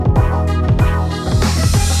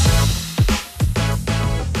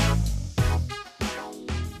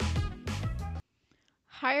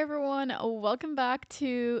Welcome back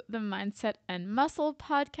to the Mindset and Muscle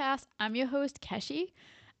podcast. I'm your host, Keshi,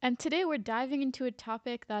 and today we're diving into a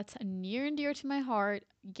topic that's near and dear to my heart,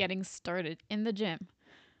 getting started in the gym.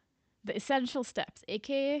 The essential steps,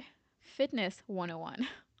 aka Fitness 101.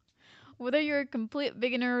 Whether you're a complete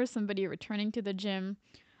beginner or somebody returning to the gym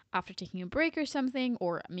after taking a break or something,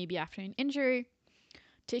 or maybe after an injury,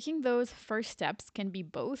 taking those first steps can be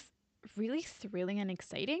both really thrilling and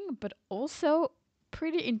exciting, but also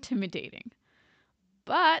pretty intimidating.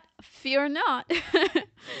 But fear not.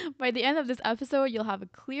 By the end of this episode, you'll have a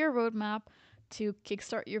clear roadmap to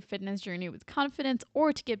kickstart your fitness journey with confidence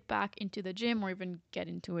or to get back into the gym or even get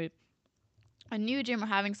into a new gym or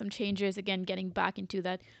having some changes. Again, getting back into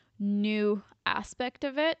that new aspect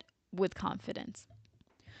of it with confidence.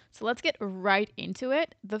 So let's get right into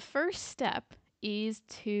it. The first step is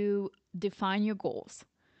to define your goals.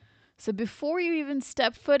 So before you even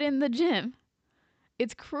step foot in the gym,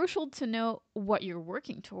 it's crucial to know what you're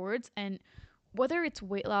working towards and whether it's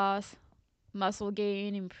weight loss, muscle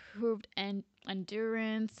gain, improved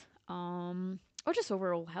endurance, or just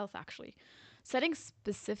overall health, actually. Setting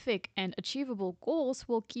specific and achievable goals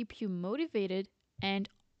will keep you motivated and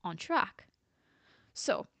on track.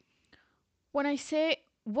 So, when I say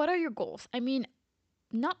what are your goals, I mean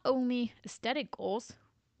not only aesthetic goals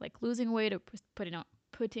like losing weight or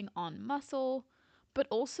putting on muscle, but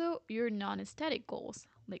also your non-aesthetic goals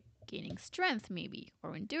like gaining strength maybe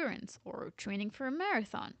or endurance or training for a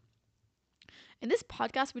marathon. In this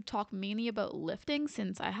podcast we talk mainly about lifting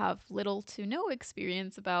since I have little to no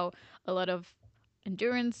experience about a lot of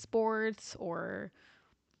endurance sports or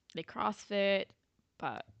like CrossFit,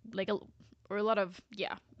 but like or a lot of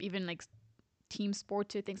even like team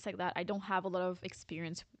sports or things like that. I don't have a lot of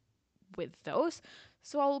experience with those.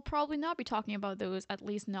 So I will probably not be talking about those, at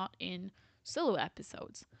least not in solo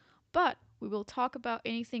episodes. But we will talk about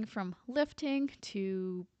anything from lifting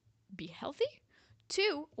to be healthy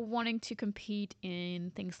to wanting to compete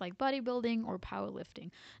in things like bodybuilding or powerlifting.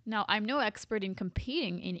 Now, I'm no expert in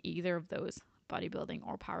competing in either of those, bodybuilding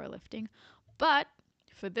or powerlifting, but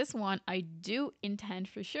for this one, I do intend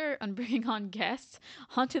for sure on bringing on guests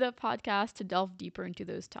onto the podcast to delve deeper into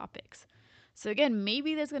those topics. So again,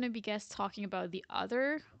 maybe there's going to be guests talking about the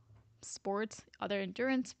other sports, other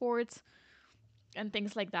endurance sports, and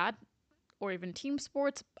things like that, or even team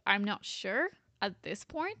sports. I'm not sure at this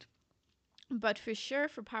point, but for sure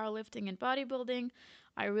for powerlifting and bodybuilding,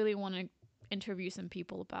 I really want to interview some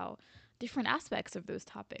people about different aspects of those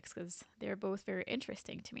topics because they're both very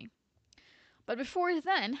interesting to me. But before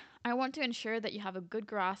then, I want to ensure that you have a good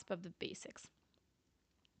grasp of the basics.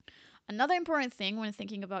 Another important thing when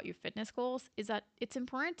thinking about your fitness goals is that it's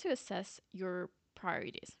important to assess your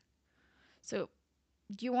priorities. So,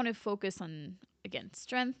 do you want to focus on, again,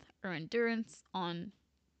 strength or endurance, on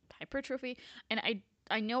hypertrophy? And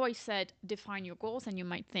I know I said define your goals, and you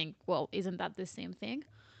might think, well, isn't that the same thing?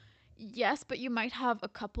 Yes, but you might have a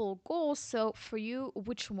couple goals. So, for you,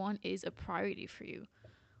 which one is a priority for you?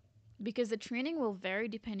 Because the training will vary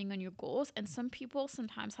depending on your goals, and some people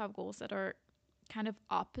sometimes have goals that are kind of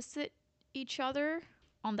opposite each other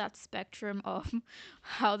on that spectrum of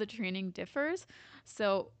how the training differs.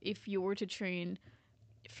 So if you were to train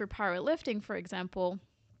for powerlifting, for example,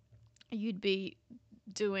 you'd be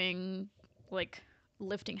doing like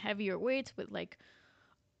lifting heavier weights with like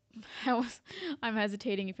I'm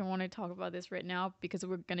hesitating if I want to talk about this right now because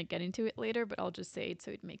we're going to get into it later, but I'll just say it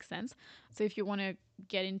so it makes sense. So if you want to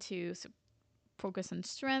get into focus on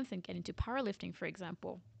strength and get into powerlifting, for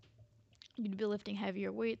example, you'd be lifting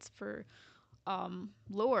heavier weights for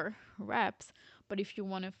lower reps. But if you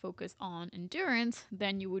want to focus on endurance,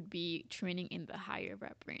 then you would be training in the higher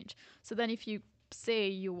rep range. So then if you say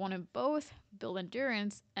you want to both build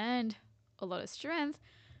endurance and a lot of strength,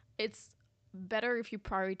 it's better if you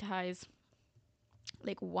prioritize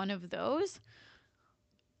like one of those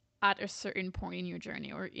at a certain point in your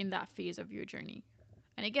journey or in that phase of your journey.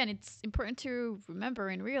 And again, it's important to remember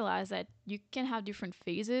and realize that you can have different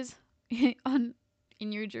phases on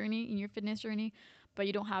in your journey, in your fitness journey, but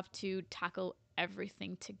you don't have to tackle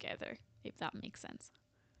everything together, if that makes sense.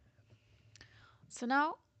 So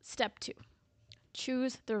now, step 2.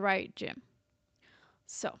 Choose the right gym.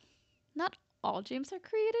 So, not all gyms are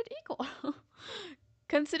created equal.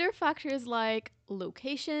 Consider factors like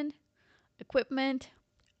location, equipment,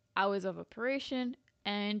 hours of operation,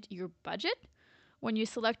 and your budget when you're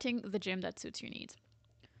selecting the gym that suits your needs.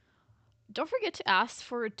 Don't forget to ask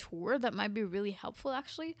for a tour. That might be really helpful,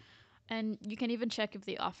 actually. And you can even check if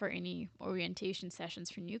they offer any orientation sessions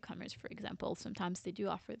for newcomers, for example. Sometimes they do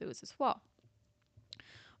offer those as well.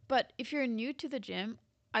 But if you're new to the gym,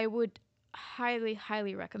 I would highly,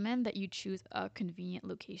 highly recommend that you choose a convenient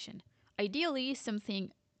location. Ideally,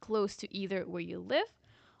 something close to either where you live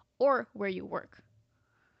or where you work,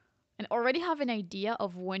 and already have an idea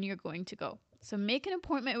of when you're going to go. So make an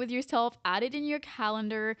appointment with yourself, add it in your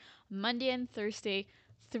calendar, Monday and Thursday,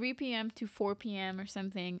 3 p.m. to 4 p.m. or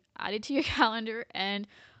something. Add it to your calendar and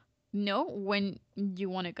know when you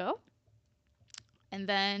want to go. And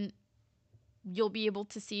then you'll be able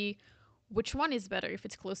to see which one is better, if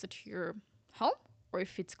it's closer to your home or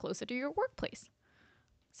if it's closer to your workplace.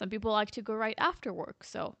 Some people like to go right after work,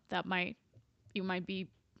 so you might be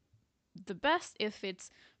the best if it's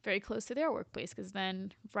very close to their workplace, because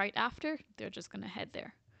then right after they're just going to head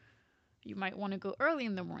there. You might want to go early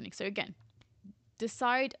in the morning. So again,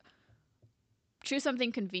 decide, choose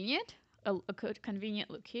something convenient, a convenient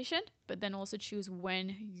location, but then also choose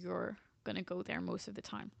when you're going to go there most of the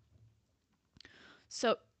time.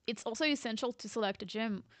 So it's also essential to select a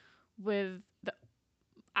gym with the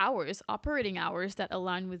operating hours that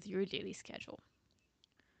align with your daily schedule.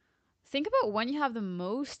 Think about when you have the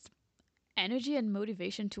most energy and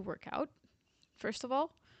motivation to work out, first of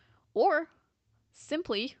all, or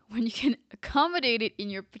simply when you can accommodate it in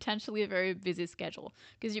your potentially very busy schedule.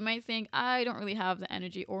 Because you might think, I don't really have the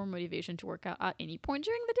energy or motivation to work out at any point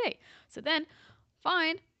during the day. So then,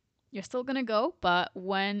 fine, you're still gonna go, but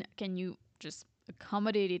when can you just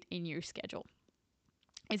accommodate it in your schedule?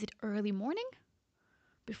 Is it early morning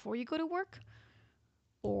before you go to work?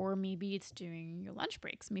 Or maybe it's during your lunch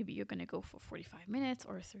breaks. Maybe you're gonna go for 45 minutes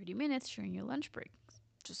or 30 minutes during your lunch break,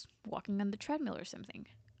 just walking on the treadmill or something.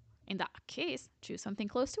 In that case, choose something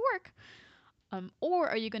close to work. Or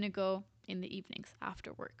are you going to go in the evenings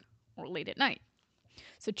after work or late at night?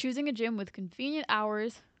 So choosing a gym with convenient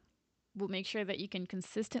hours will make sure that you can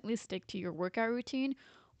consistently stick to your workout routine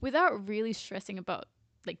without really stressing about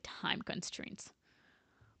like time constraints.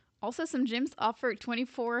 Also, some gyms offer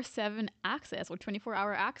 24/7 access or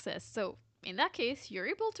 24-hour access. So in that case, you're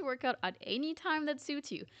able to work out at any time that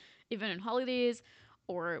suits you, even on holidays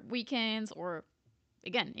or weekends, or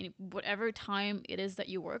again, whatever time it is that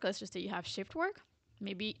you work. Let's just say you have shift work.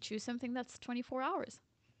 Maybe choose something that's 24 hours.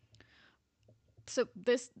 So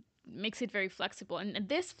this makes it very flexible. And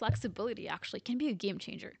this flexibility actually can be a game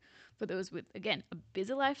changer for those with, again, a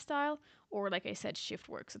busy lifestyle or, like I said, shift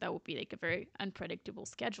work. So that would be like a very unpredictable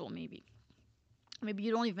schedule, maybe. Maybe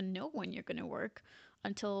you don't even know when you're going to work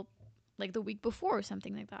until like the week before or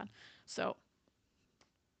something like that. So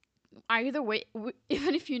either way,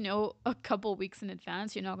 even if you know a couple weeks in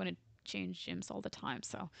advance, you're not going to change gyms all the time.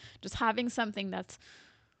 So just having something that's,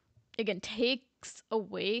 again, takes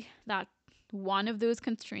away that one of those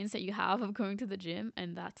constraints that you have of going to the gym,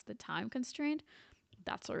 and that's the time constraint,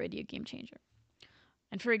 that's already a game changer.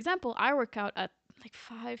 And for example, I work out at like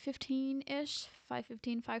 5:15-ish,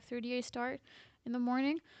 5:15, 5:30 I start in the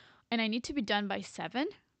morning, and I need to be done by 7.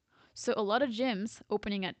 So a lot of gyms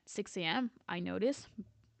opening at 6 a.m., I notice,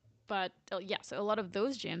 but yeah, so a lot of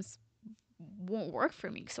those gyms won't work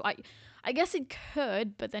for me. So I guess it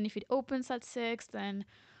could, but then if it opens at 6, then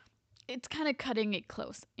it's kind of cutting it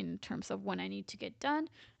close in terms of when I need to get done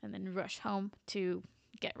and then rush home to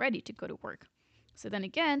get ready to go to work. So then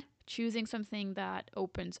again, choosing something that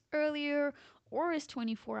opens earlier or is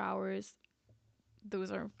 24 hours,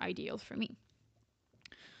 those are ideal for me.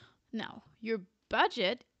 Now, your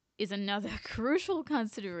budget is another crucial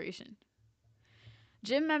consideration.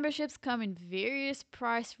 Gym memberships come in various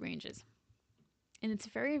price ranges, and it's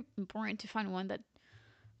very important to find one that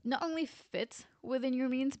not only fits within your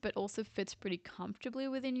means, but also fits pretty comfortably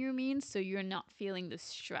within your means, so you're not feeling the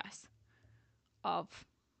stress of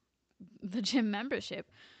the gym membership.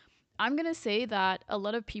 I'm going to say that a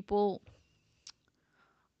lot of people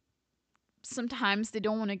sometimes they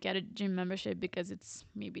don't want to get a gym membership because it's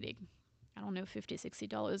maybe like, I don't know, $50,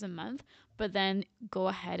 $60 a month, but then go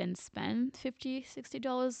ahead and spend $50,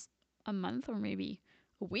 $60 a month or maybe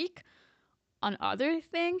a week on other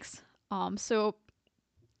things. So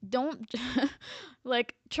don't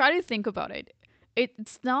like try to think about it.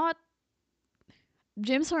 It's not,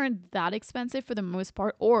 gyms aren't that expensive for the most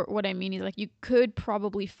part, or what I mean is like you could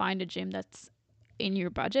probably find a gym that's in your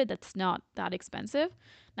budget that's not that expensive.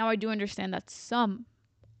 Now I do understand that some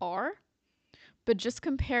are, but just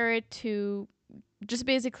compare it to, just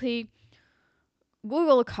basically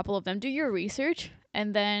Google a couple of them, do your research,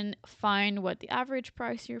 and then find what the average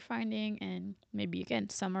price you're finding. And maybe again,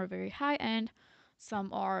 some are very high end,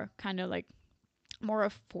 some are kind of like more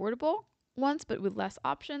affordable ones, but with less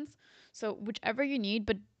options. So whichever you need,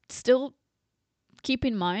 but still keep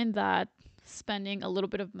in mind that spending a little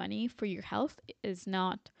bit of money for your health is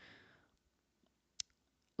not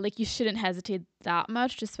like you shouldn't hesitate that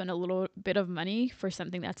much to spend a little bit of money for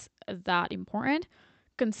something that's that important,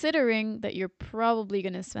 considering that you're probably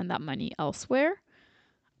going to spend that money elsewhere.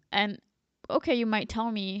 And okay, you might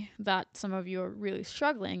tell me that some of you are really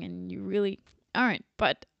struggling and you really aren't,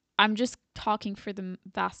 but I'm just talking for the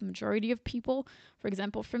vast majority of people. For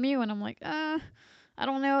example, for me, when I'm like, I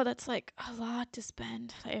don't know, that's like a lot to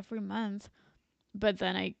spend every month. But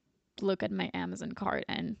then I look at my Amazon cart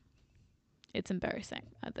and it's embarrassing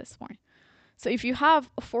at this point. So if you have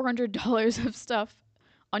 $400 of stuff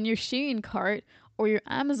on your Shein cart or your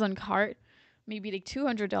Amazon cart, maybe like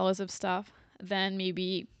 $200 of stuff, then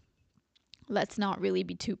maybe let's not really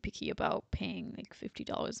be too picky about paying like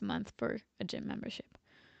 $50 a month for a gym membership.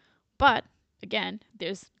 But again,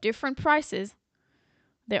 there's different prices.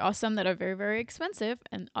 There are some that are very, very expensive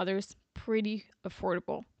and others pretty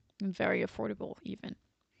affordable and very affordable even.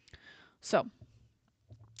 So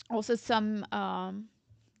also some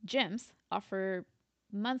gyms offer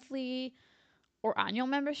monthly or annual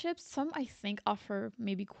memberships. Some I think offer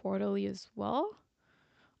maybe quarterly as well.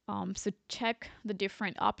 So check the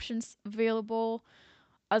different options available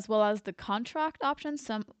as well as the contract options.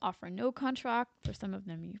 Some offer no contract. For some of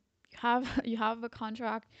them, you have a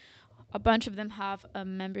contract. A bunch of them have a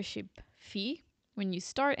membership fee when you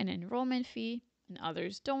start, an enrollment fee, and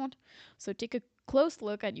others don't. So take a close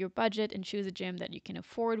look at your budget and choose a gym that you can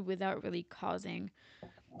afford without really causing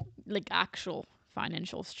like actual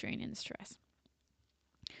financial strain and stress.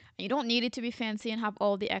 And you don't need it to be fancy and have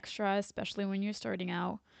all the extras, especially when you're starting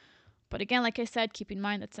out. But again, like I said, keep in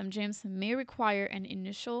mind that some gyms may require an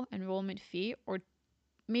initial enrollment fee or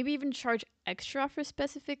maybe even charge extra for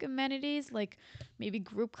specific amenities like maybe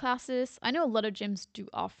group classes. I know a lot of gyms do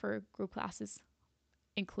offer group classes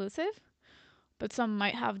inclusive, but some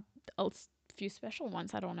might have a few special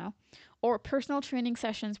ones, I don't know. Or personal training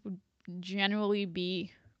sessions would generally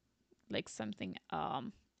be like something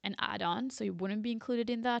an add-on, so you wouldn't be included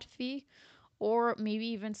in that fee, or maybe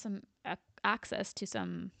even some access to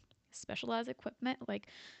some specialized equipment. Like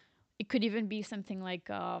it could even be something like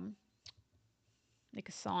a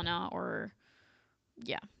sauna or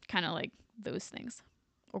yeah, kind of like those things,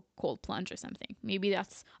 or cold plunge or something. Maybe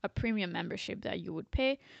that's a premium membership that you would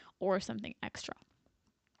pay or something extra.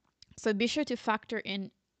 So be sure to factor in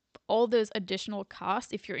all those additional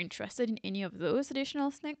costs if you're interested in any of those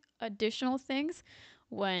additional things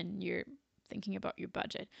when you're thinking about your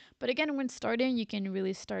budget. But again, when starting, you can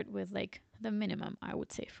really start with like the minimum, I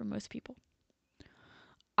would say, for most people.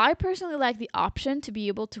 I personally like the option to be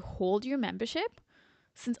able to hold your membership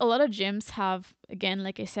since a lot of gyms have, again,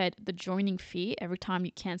 like I said, the joining fee every time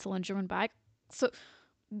you cancel and join back. So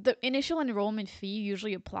the initial enrollment fee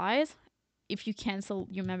usually applies if you cancel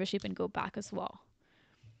your membership and go back as well.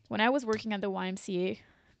 When I was working at the YMCA,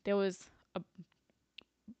 there was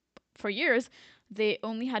for years they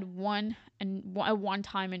only had a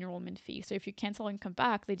one-time enrollment fee. So if you cancel and come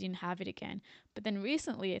back, they didn't have it again. But then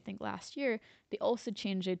recently, I think last year, they also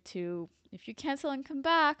changed it to if you cancel and come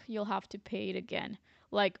back, you'll have to pay it again,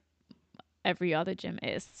 like every other gym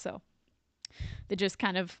is. So they just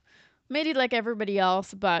kind of made it like everybody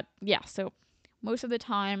else. But yeah, so most of the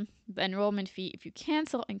time, the enrollment fee, if you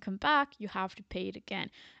cancel and come back, you have to pay it again.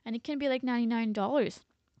 And it can be like $99.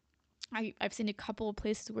 I've seen a couple of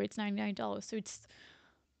places where it's $99. So it's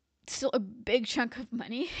still a big chunk of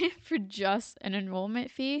money for just an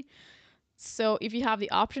enrollment fee. So if you have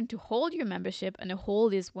the option to hold your membership, and a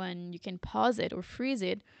hold is when you can pause it or freeze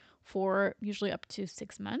it for usually up to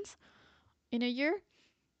 6 months in a year.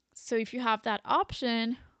 So if you have that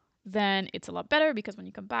option, then it's a lot better because when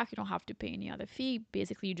you come back, you don't have to pay any other fee.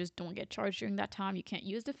 Basically, you just don't get charged during that time. You can't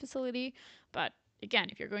use the facility. But again,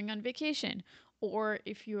 if you're going on vacation or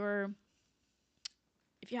if you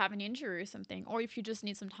have an injury or something, or if you just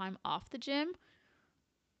need some time off the gym,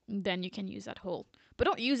 then you can use that hold. But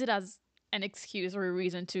don't use it as an excuse or a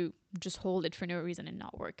reason to just hold it for no reason and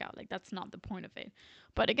not work out. Like that's not the point of it.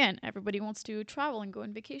 But again, everybody wants to travel and go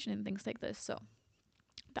on vacation and things like this. So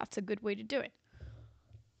that's a good way to do it.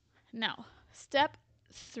 Now, step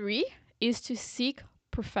 3 is to seek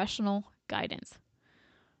professional guidance.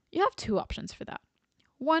 You have 2 options for that.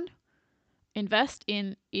 1, invest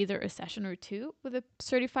in either a session or 2 with a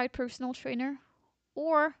certified personal trainer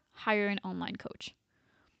or hire an online coach.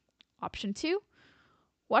 Option 2,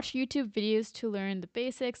 watch YouTube videos to learn the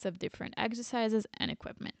basics of different exercises and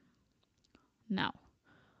equipment. Now,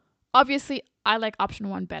 obviously, I like option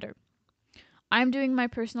 1 better. I'm doing my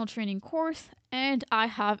personal training course and I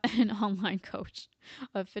have an online coach,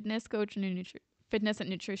 a fitness coach and a fitness and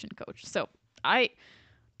nutrition coach. So I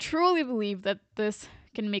truly believe that this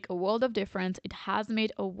can make a world of difference. It has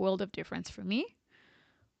made a world of difference for me.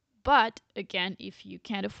 But again, if you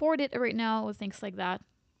can't afford it right now or things like that,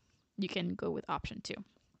 you can go with option 2.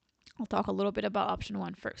 I'll talk a little bit about option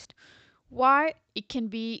 1 first. Why it can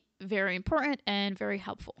be very important and very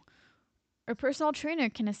helpful. A personal trainer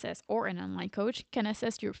can assess, or an online coach can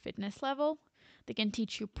assess your fitness level. They can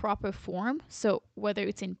teach you proper form. So, whether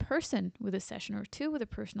it's in person with a session or 2 with a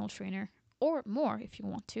personal trainer, or more if you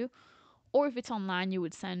want to, or if it's online, you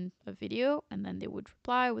would send a video and then they would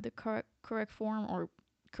reply with the correct form or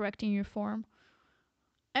correcting your form.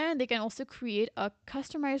 And they can also create a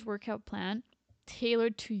customized workout plan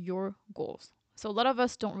tailored to your goals. So, a lot of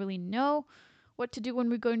us don't really know what to do when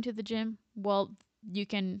we go into the gym. Well, you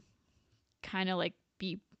can kind of like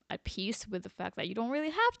be at peace with the fact that you don't really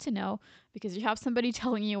have to know because you have somebody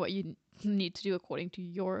telling you what you need to do according to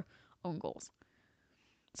your own goals.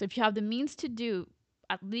 So if you have the means to do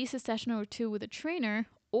at least a session or 2 with a trainer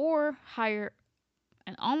or hire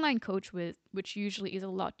an online coach with which usually is a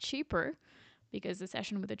lot cheaper because the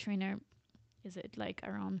session with a trainer is it like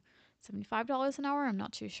around $75 an hour, I'm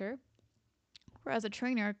not too sure. Whereas a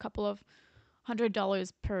trainer a couple of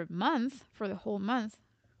 $100 per month for the whole month.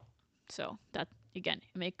 So that again,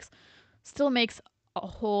 it still makes a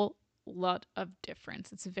whole lot of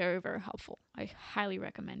difference. It's very, very helpful. I highly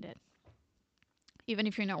recommend it. Even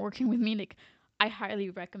if you're not working with me, like I highly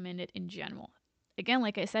recommend it in general. Again,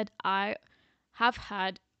 like I said, I have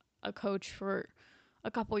had a coach for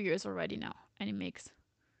a couple years already now, and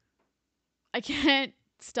I can't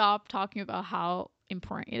stop talking about how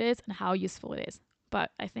important it is and how useful it is.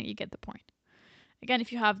 But I think you get the point. Again,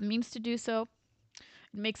 if you have the means to do so,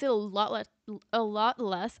 it makes it a lot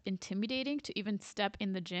less intimidating to even step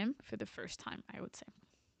in the gym for the first time, I would say.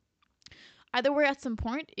 Either way, at some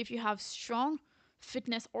point, if you have strong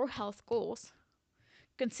fitness or health goals,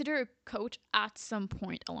 consider a coach at some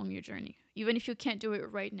point along your journey. Even if you can't do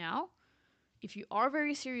it right now, if you are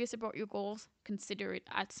very serious about your goals, consider it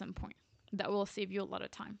at some point. That will save you a lot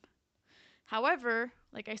of time. However,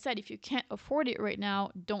 like I said, if you can't afford it right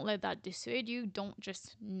now, don't let that dissuade you. Don't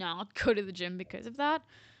just not go to the gym because of that.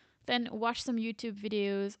 Then watch some YouTube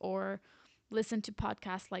videos or listen to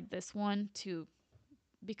podcasts like this one to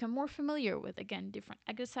become more familiar with, again, different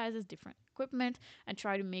exercises, different equipment, and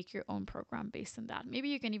try to make your own program based on that. Maybe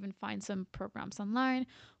you can even find some programs online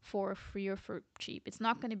for free or for cheap. It's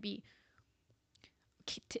not going to be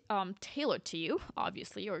tailored to you,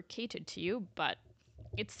 obviously, or catered to you, but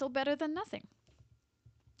it's still better than nothing.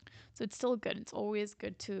 So it's still good. It's always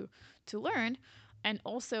good to learn. And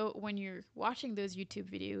also, when you're watching those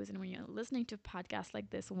YouTube videos and when you're listening to podcasts like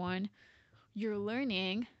this one, you're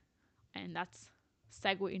learning, and that's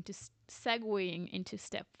segueing into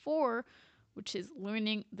step 4, which is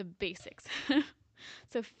learning the basics.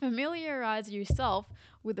 So familiarize yourself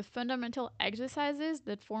with the fundamental exercises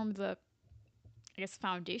that form the,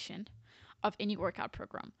 foundation of any workout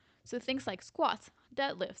program. So things like squats,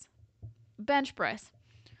 deadlifts, bench press,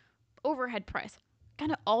 overhead press,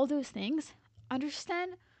 kind of all those things.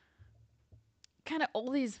 Understand kind of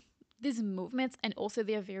all these movements and also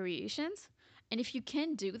their variations. And if you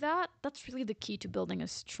can do that, that's really the key to building a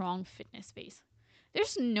strong fitness base.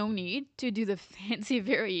 There's no need to do the fancy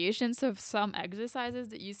variations of some exercises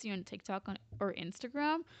that you see on TikTok or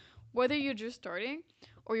Instagram, whether you're just starting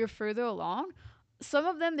or you're further along. Some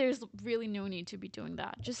of them, there's really no need to be doing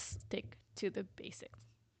that. Just stick to the basics.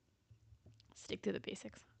 Stick to the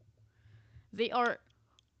basics. They are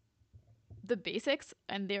the basics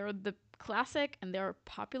and they're the classic and they're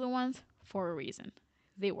popular ones for a reason.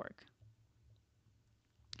 They work.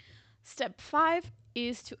 Step 5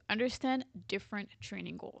 is to understand different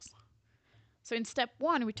training goals. So in step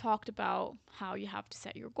 1, we talked about how you have to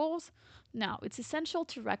set your goals. Now, it's essential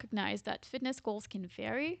to recognize that fitness goals can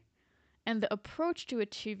vary and the approach to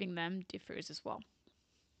achieving them differs as well.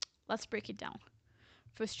 Let's break it down.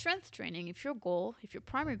 For strength training, if your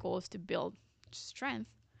primary goal is to build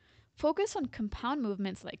strength, focus on compound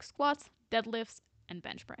movements like squats, deadlifts, and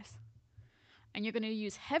bench press. And you're going to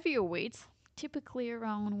use heavier weights, typically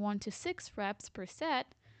around 1 to 6 reps per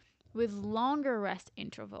set, with longer rest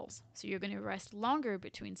intervals. So you're going to rest longer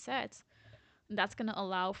between sets, and that's going to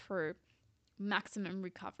allow for maximum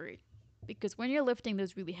recovery. Because when you're lifting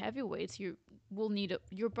those really heavy weights, your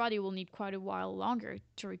body will need quite a while longer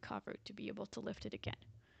to recover to be able to lift it again.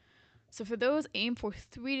 So for those, aim for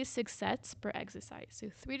 3 to 6 sets per exercise. So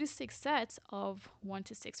 3 to 6 sets of 1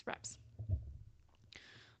 to 6 reps.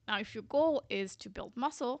 Now, if your goal is to build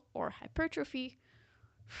muscle or hypertrophy,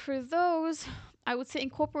 for those, I would say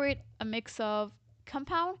incorporate a mix of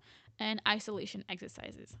compound and isolation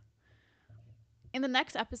exercises. In the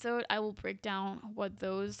next episode, I will break down what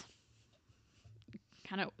those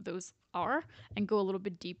kind of those are and go a little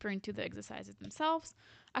bit deeper into the exercises themselves.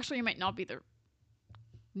 Actually, it might not be the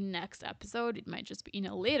next episode, it might just be in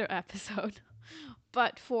a later episode.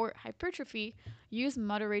 But for hypertrophy, use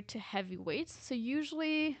moderate to heavy weights. So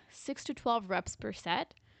usually 6 to 12 reps per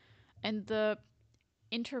set. And the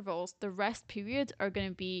intervals, the rest periods, are going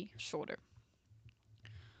to be shorter.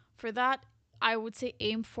 For that, I would say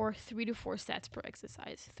aim for 3 to 4 sets per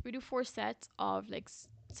exercise. 3 to 4 sets of like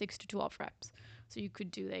 6 to 12 reps. So you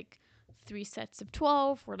could do like 3 sets of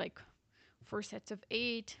 12 or like 4 sets of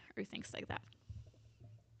 8 or things like that.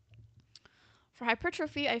 For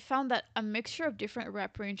hypertrophy, I found that a mixture of different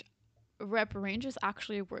rep ranges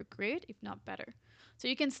actually work great, if not better. So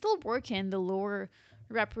you can still work in the lower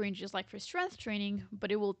rep ranges like for strength training,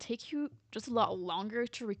 but it will take you just a lot longer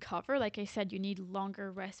to recover. Like I said, you need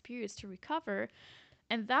longer rest periods to recover,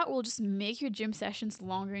 and that will just make your gym sessions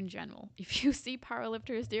longer in general. If you see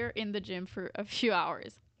powerlifters, they're in the gym for a few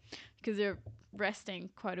hours because they're resting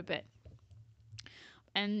quite a bit.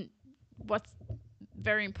 And what's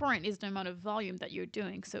very important is the amount of volume that you're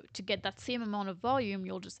doing. So to get that same amount of volume,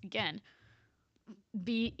 you'll just, again,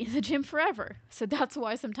 be in the gym forever. So that's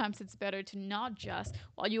why sometimes it's better to not just,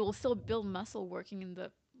 while you will still build muscle working in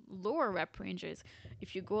the lower rep ranges,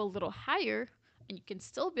 if you go a little higher and you can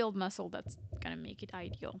still build muscle, that's going to make it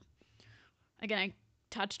ideal. Again, I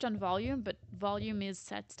touched on volume, but volume is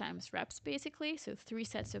sets times reps basically. So 3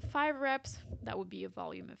 sets of 5 reps, that would be a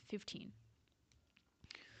volume of 15.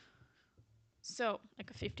 So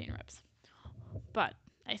like a 15 reps. But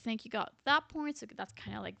I think you got that point. So that's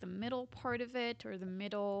kind of like the middle part of it, or the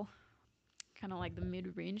middle, kind of like the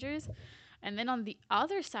mid ranges. And then on the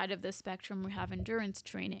other side of the spectrum, we have endurance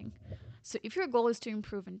training. So if your goal is to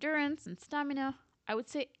improve endurance and stamina, I would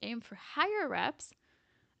say aim for higher reps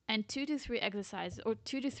and 2 to 3 exercises, or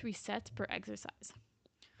 2 to 3 sets per exercise.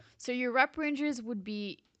 So your rep ranges would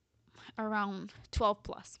be around 12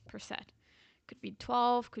 plus per set. Could be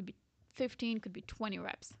 12, could be 15, could be 20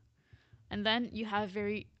 reps. And then you have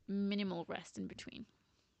very minimal rest in between.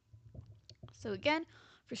 So again,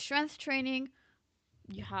 for strength training,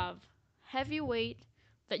 you have heavy weight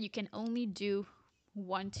that you can only do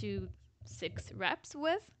 1 to 6 reps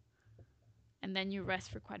with, and then you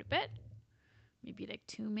rest for quite a bit, maybe like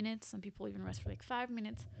 2 minutes. Some people even rest for like 5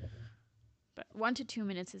 minutes. But 1 to 2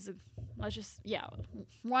 minutes is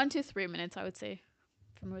 1 to 3 minutes, I would say,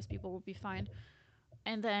 for most people will be fine.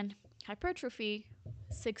 And then hypertrophy,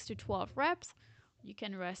 6 to 12 reps. You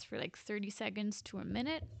can rest for like 30 seconds to a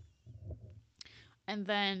minute. And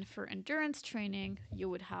then for endurance training, you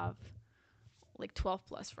would have like 12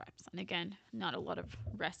 plus reps. And again, not a lot of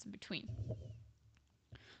rest in between.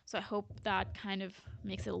 So I hope that kind of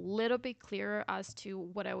makes it a little bit clearer as to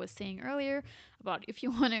what I was saying earlier about if you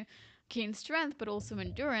want to gain strength, but also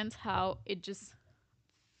endurance, how it just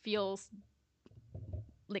feels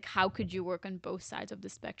like, how could you work on both sides of the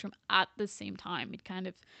spectrum at the same time? It kind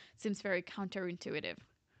of seems very counterintuitive.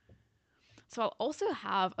 So I'll also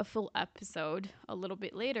have a full episode a little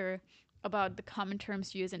bit later about the common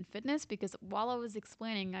terms used in fitness, because while I was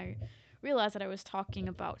explaining, I realized that I was talking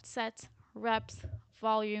about sets, reps,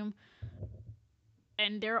 volume,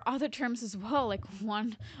 and there are other terms as well, like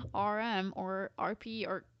 1RM or RP,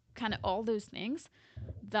 or kind of all those things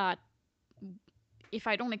that if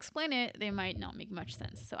I don't explain it, they might not make much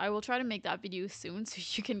sense. So I will try to make that video soon so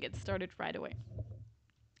you can get started right away.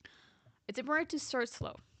 It's important to start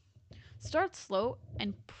slow. Start slow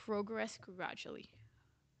and progress gradually.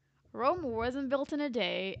 Rome wasn't built in a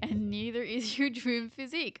day, and neither is your dream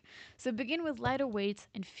physique. So begin with lighter weights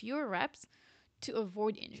and fewer reps to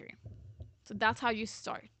avoid injury. So that's how you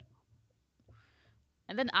start.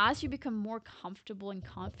 And then as you become more comfortable and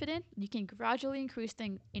confident, you can gradually increase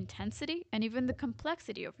the intensity and even the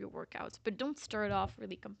complexity of your workouts. But don't start off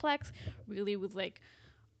really complex, really with like,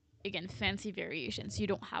 again, fancy variations. You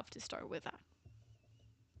don't have to start with that.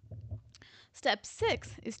 Step 6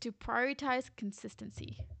 is to prioritize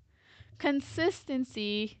consistency.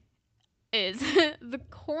 Consistency is the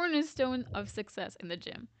cornerstone of success in the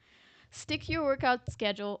gym. Stick to your workout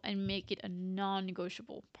schedule and make it a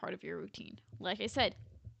non-negotiable part of your routine. Like I said,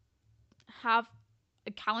 have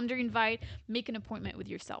a calendar invite, make an appointment with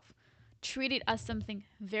yourself. Treat it as something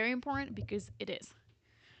very important, because it is.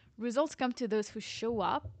 Results come to those who show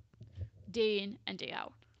up day in and day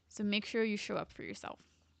out. So make sure you show up for yourself.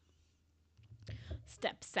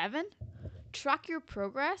 Step 7, track your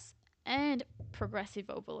progress and progressive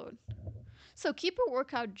overload. So keep a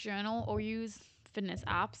workout journal or use fitness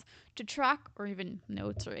apps to track, or even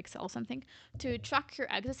notes or Excel something, to track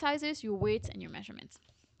your exercises, your weights, and your measurements.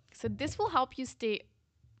 So this will help you stay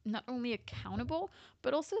not only accountable,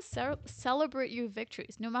 but also celebrate your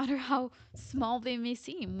victories, no matter how small they may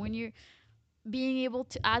seem. When you're being able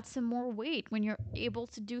to add some more weight, when you're able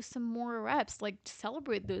to do some more reps, like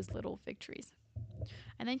celebrate those little victories.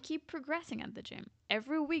 And then keep progressing at the gym.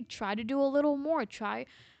 Every week, try to do a little more. Try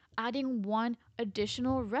adding one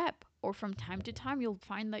additional rep. Or from time to time, you'll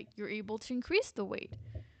find that you're able to increase the weight.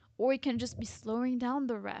 Or you can just be slowing down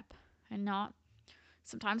the rep and not.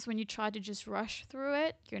 Sometimes when you try to just rush through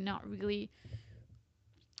it, you're not really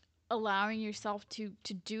allowing yourself to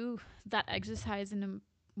do that exercise in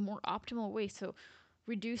a more optimal way. So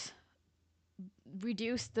reduce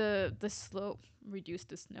reduce the slow reduce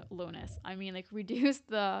the slowness. I mean, like, reduce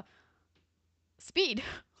the speed.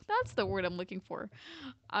 That's the word I'm looking for,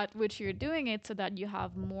 at which you're doing it, so that you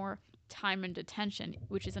have more time and attention,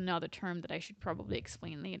 which is another term that I should probably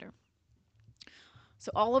explain later.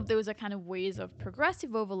 So all of those are kind of ways of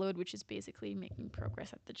progressive overload, which is basically making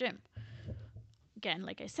progress at the gym. Again,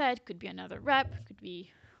 like I said, could be another rep, could be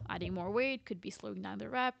adding more weight, could be slowing down the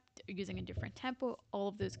rep, using a different tempo, all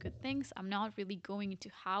of those good things. I'm not really going into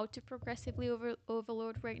how to progressively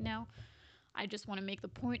overload right now. I just want to make the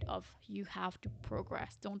point of you have to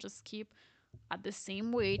progress. Don't just keep at the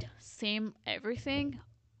same weight, same everything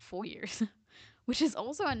for years, which is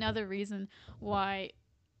also another reason why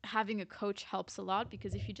having a coach helps a lot.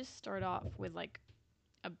 Because if you just start off with like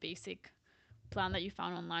a basic plan that you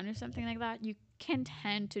found online or something like that, you can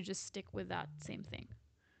tend to just stick with that same thing.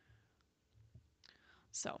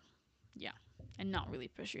 So, yeah, and not really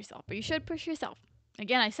push yourself, but you should push yourself.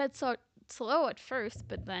 Again, I said so slow at first,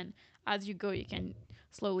 but then as you go, you can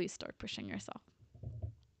slowly start pushing yourself.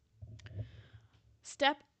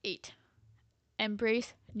 Step 8,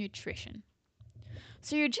 embrace nutrition.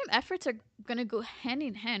 So your gym efforts are going to go hand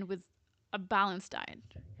in hand with a balanced diet.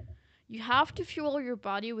 You have to fuel your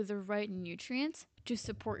body with the right nutrients to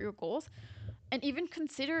support your goals, and even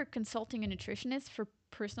consider consulting a nutritionist for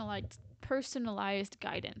personalized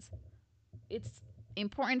guidance. It's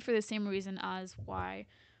important for the same reason as why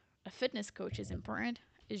a fitness coach is important.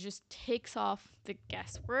 It just takes off the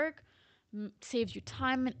guesswork, saves you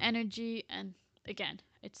time and energy, and again,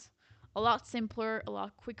 it's a lot simpler, a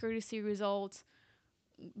lot quicker to see results.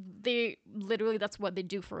 They literally, that's what they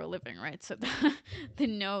do for a living, right? So they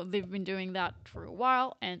know, they've been doing that for a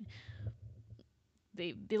while, and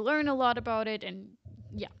they learn a lot about it. And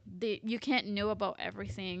yeah, you can't know about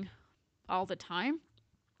everything all the time,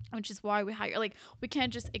 which is why we hire, like, we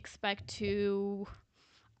can't just expect to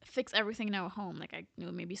fix everything in our home. Like, I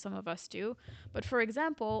know maybe some of us do, but for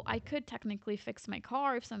example, I could technically fix my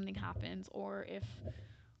car if something happens, or if,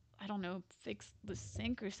 I don't know, fix the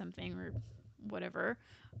sink or something, or whatever,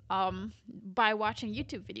 by watching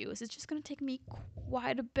YouTube videos. It's just going to take me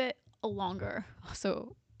quite a bit longer.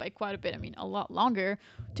 So by quite a bit, I mean a lot longer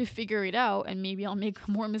to figure it out, and maybe I'll make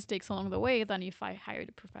more mistakes along the way than if I hired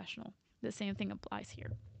a professional. The same thing applies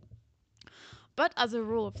here. But as a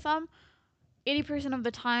rule of thumb, 80% of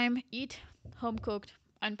the time, eat home cooked,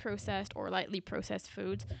 unprocessed, or lightly processed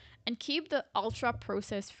foods, and keep the ultra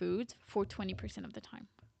processed foods for 20% of the time.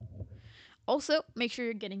 Also, make sure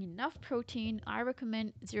you're getting enough protein. I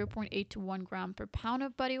recommend 0.8 to 1 gram per pound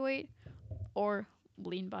of body weight, or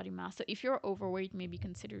lean body mass. So if you're overweight, maybe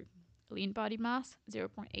consider lean body mass,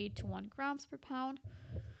 0.8 to 1 grams per pound.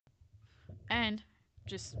 And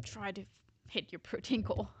just try to hit your protein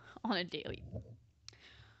goal on a daily.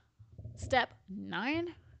 Step 9,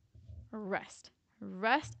 rest.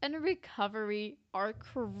 Rest and recovery are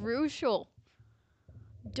crucial.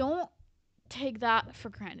 Don't take that for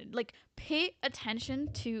granted. Like, pay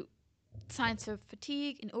attention to signs of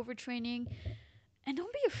fatigue and overtraining, and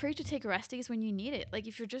don't be afraid to take rest days when you need it. Like,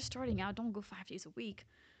 if you're just starting out, don't go 5 days a week.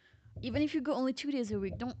 Even if you go only 2 days a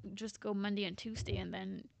week, don't just go Monday and Tuesday and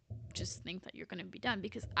then just think that you're going to be done.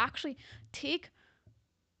 Because actually, take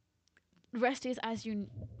rest days as you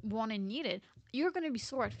want and need it. You're going to be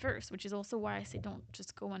sore at first, which is also why I say don't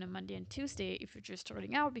just go on a Monday and Tuesday if you're just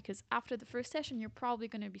starting out, because after the first session, you're probably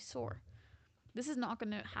going to be sore. This is not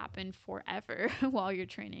going to happen forever while you're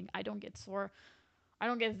training. I don't get sore. I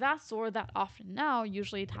don't get that sore that often now.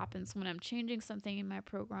 Usually it happens when I'm changing something in my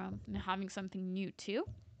program and having something new too.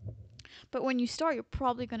 But when you start, you're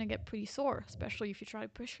probably going to get pretty sore, especially if you try to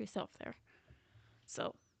push yourself there.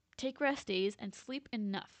 So take rest days and sleep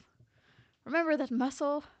enough. Remember that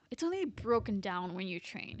muscle, it's only broken down when you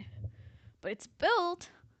train, but it's built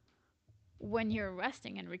when you're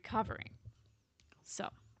resting and recovering. So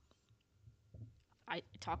I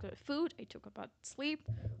talked about food, I talked about sleep,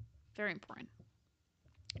 very important.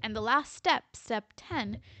 And the last step, step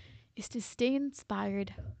 10, is to stay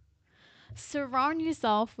inspired. Surround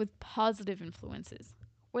yourself with positive influences.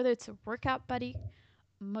 Whether it's a workout buddy,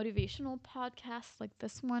 motivational podcasts like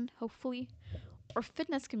this one, hopefully, or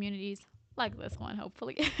fitness communities like this one,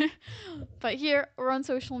 hopefully. But here or on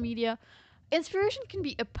social media, inspiration can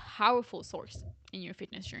be a powerful source in your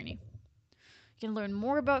fitness journey. You can learn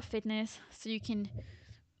more about fitness so you can,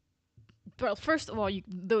 well, first of all,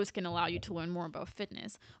 those can allow you to learn more about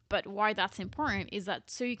fitness. But why that's important is that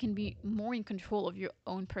so you can be more in control of your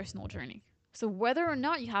own personal journey. So whether or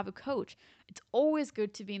not you have a coach, it's always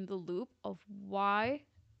good to be in the loop of why,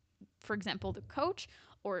 for example, the coach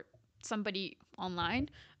or somebody online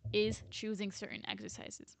is choosing certain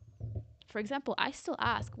exercises. For example, I still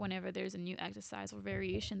ask whenever there's a new exercise or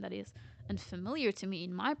variation that is unfamiliar to me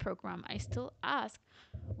in my program. I still ask,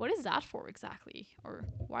 what is that for exactly? Or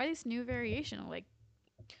why this new variation? Like,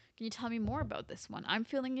 can you tell me more about this one? I'm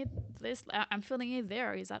feeling it this, I'm feeling it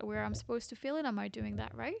there. Is that where I'm supposed to feel it? Am I doing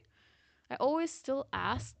that right? I always still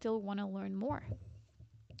ask, still want to learn more.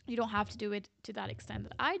 You don't have to do it to that extent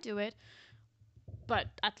that I do it, but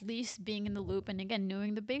at least being in the loop and again,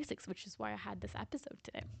 knowing the basics, which is why I had this episode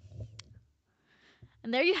today.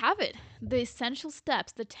 And there you have it, the essential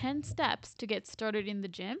steps, the 10 steps to get started in the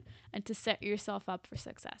gym and to set yourself up for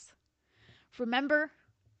success. Remember,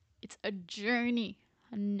 it's a journey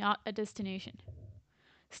and not a destination.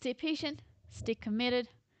 Stay patient, stay committed,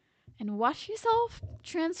 and watch yourself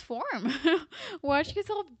transform. Watch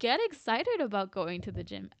yourself get excited about going to the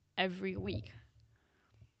gym every week.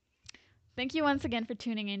 Thank you once again for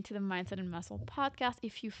tuning in to the Mindset and Muscle podcast.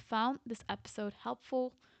 If you found this episode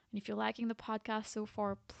helpful, and if you're liking the podcast so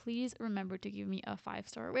far, please remember to give me a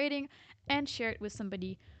 5-star rating and share it with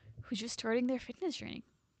somebody who's just starting their fitness journey.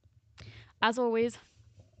 As always,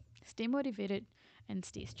 stay motivated and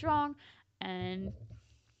stay strong, and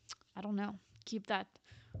I don't know, keep that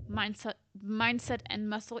mindset and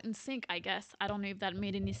muscle in sync, I guess. I don't know if that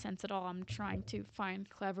made any sense at all. I'm trying to find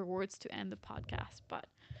clever words to end the podcast, but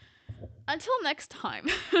until next time.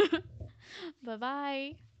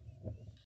 Bye-bye.